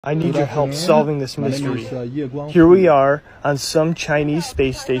I need your help solving this mystery. Here we are on some Chinese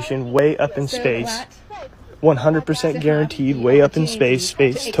space station way up in space. 100% guaranteed, way up in space,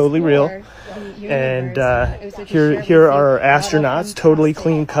 totally real. And here are our astronauts, totally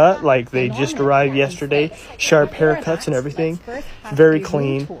clean cut, like they just arrived yesterday. Sharp haircuts and everything, very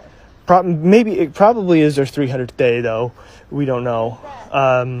clean. It probably is their 300th day though. We don't know.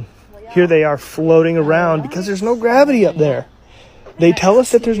 Here they are floating around because there's no gravity up there. They tell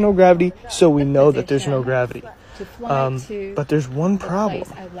us that there's no gravity, so we know that there's no gravity. But there's one problem.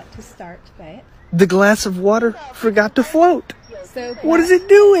 The glass of water forgot to float. What is it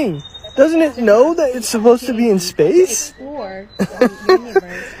doing? Doesn't it know that it's supposed to be in space?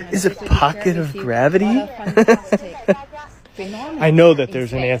 Is it a pocket of gravity? I know that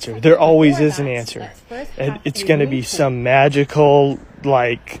there's an answer. There always is an answer. And it's going to be some magical,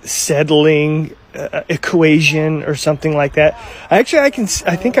 like, settling equation or something like that. I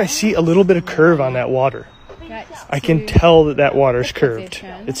think I see a little bit of curve on that water. I can tell that water's curved.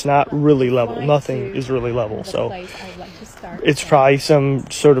 It's not really level. Nothing is really level. So it's probably some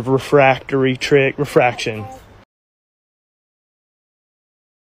sort of refraction.